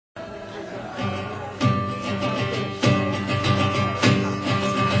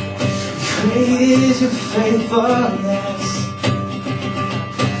Great is your faithfulness.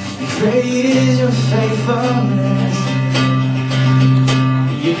 Great is your faithfulness.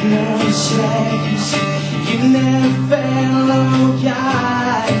 You never change. You never fail, oh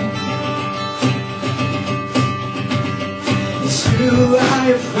God. It's true are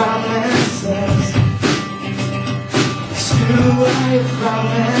your promises. It's true are your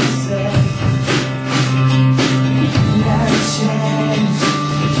promises. You never change.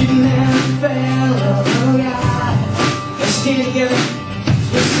 You never fail, oh God. Let's sing it together.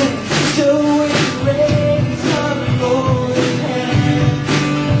 Let's sing. So we raise our holy hand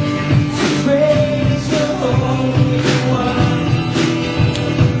to praise the Holy One,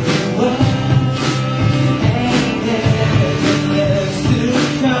 and there's to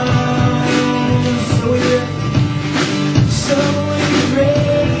come. So we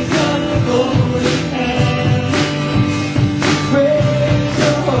raise our holy hand to praise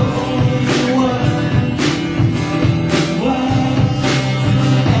the Holy One,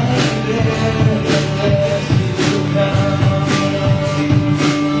 and there's to come.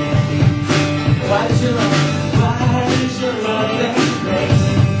 Why is your love and grace?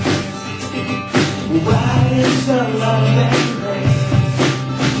 Why is your love and grace?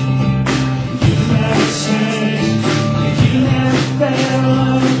 You never change, you never fail,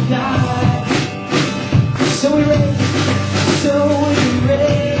 oh God. So we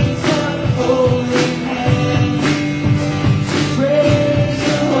raise our holy hand to praise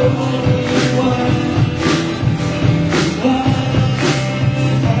the Holy One,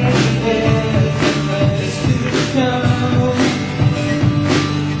 and there's to come.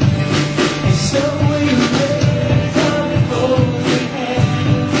 And so we raise our holy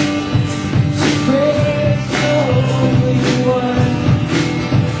hand to praise the Holy One,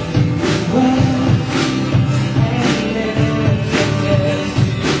 and there's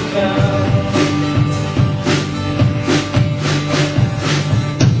to come.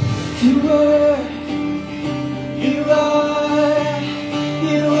 You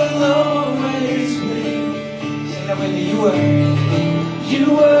will always be. Sing that with me. You are, you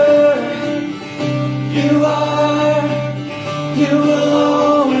will always be. You were, you are, you will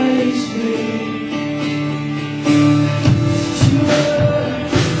always be. Sing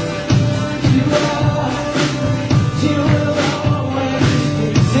that. You are, you are,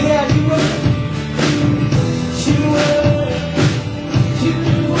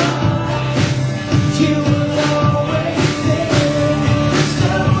 you will always be.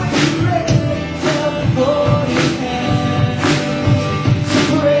 So we raise our holy hand to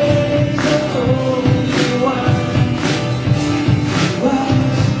praise the Holy One.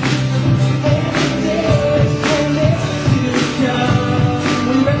 And there's to come.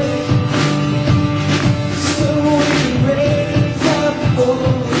 We raise, so we raise our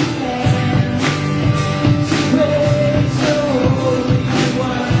holy hand to praise the Holy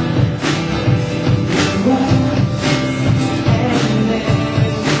One. And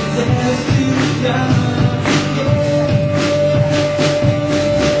there's to come.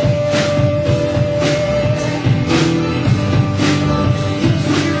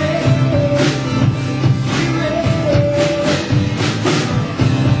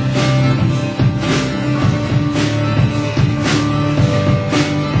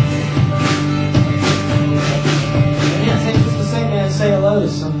 Yeah, take just a second and say hello to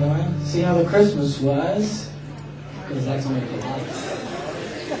someone. See how the Christmas was. Because that's what it likes.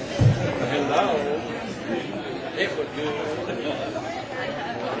 Hello. It was good.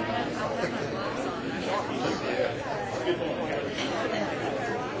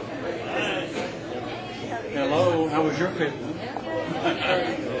 Hello, how was your Christmas?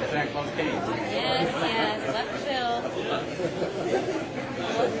 Santa Claus came. Yes, left Phil.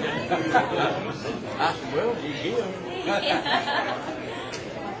 I said, well, he's here.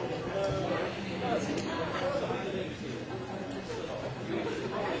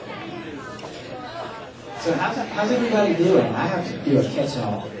 So how's everybody doing? I have to do a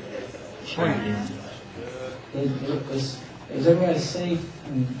catch-all. Was everybody safe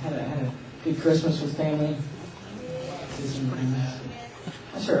and had a good Christmas with family?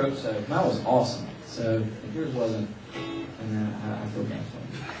 I sure hope so. Mine was awesome. So if yours wasn't, then I feel bad for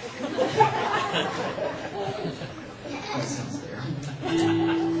you. That sounds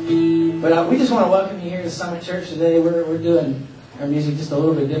terrible. But we just want to welcome you here to Summit Church today. We're doing our music just a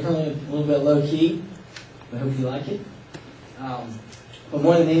little bit differently, a little bit low-key. I hope you like it. But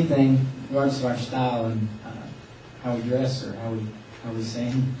more than anything, regardless of our style and how we dress or how we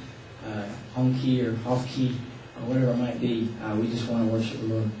sing, on key or off key or whatever it might be, we just want to worship the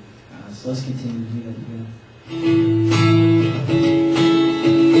Lord. So let's continue to do that together.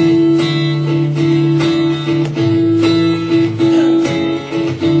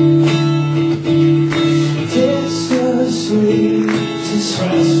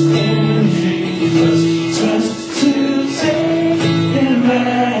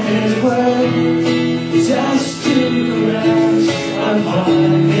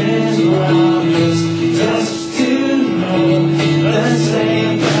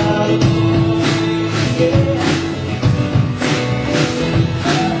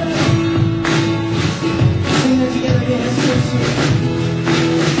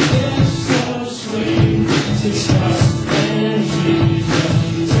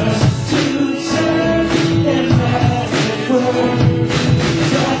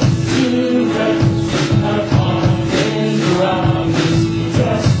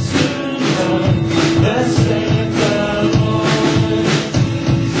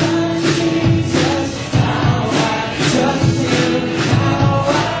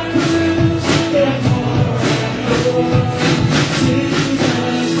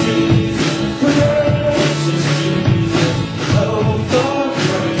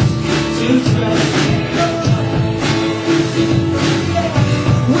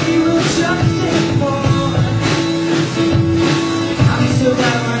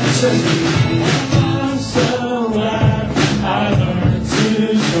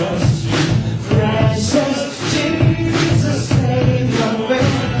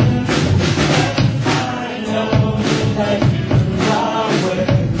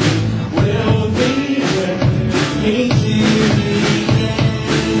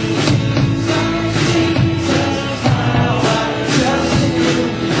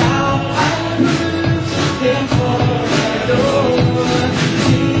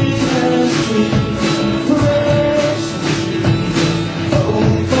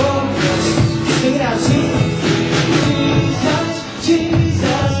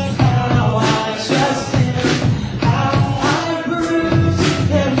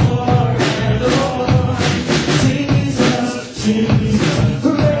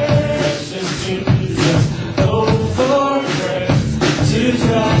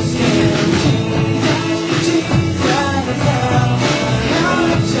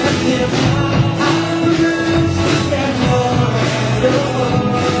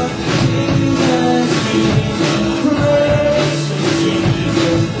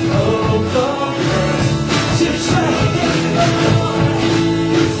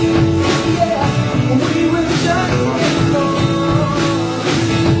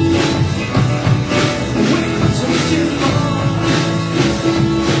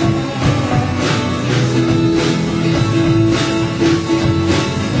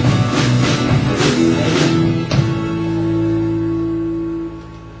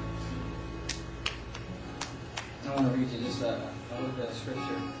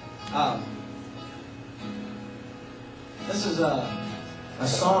 This is a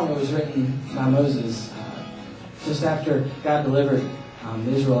song that was written by Moses just after God delivered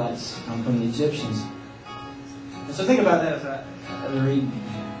the Israelites from the Egyptians. And so think about that as I read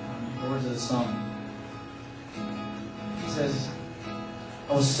the words of the song. It says,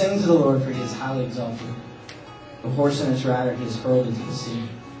 I will sing to the Lord, for he is highly exalted. The horse and its rider he has hurled into the sea.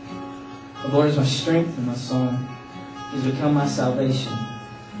 The Lord is my strength and my song. He has become my salvation.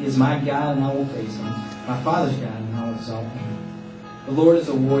 He is my God, and I will praise him. My Father's God, and I will exalt him. The Lord is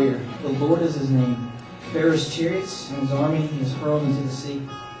a warrior. The Lord is his name. Pharaoh's chariots and his army he has hurled into the sea.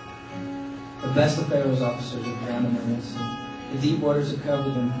 The best of Pharaoh's officers are drowned in their midst. The deep waters have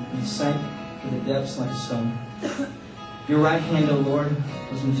covered them, and he sank to the depths like a stone. Your right hand, O Lord,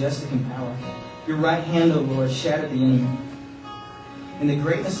 was majestic in power. Your right hand, O Lord, shattered the enemy. In the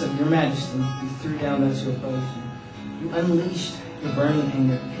greatness of your majesty, you threw down those who opposed you. You unleashed your burning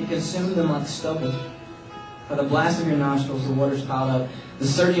anger. You consumed them like stubble. By the blast of your nostrils, the waters piled up. The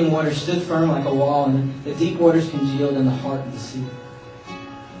surging waters stood firm like a wall, and the deep waters congealed in the heart of the sea.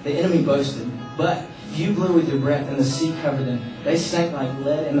 The enemy boasted, but you blew with your breath, and the sea covered them. They sank like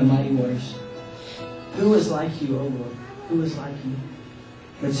lead in the mighty waters. Who is like you, O Lord? Who is like you?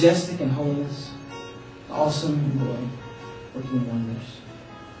 Majestic in holiness, awesome in glory, working wonders.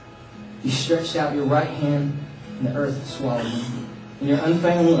 You stretched out your right hand, and the earth swallowed them. In your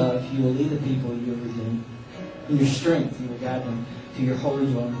unfailing love, you will lead the people you have redeemed. In your strength, you will guide them to your holy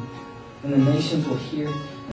dwelling. And the nations will hear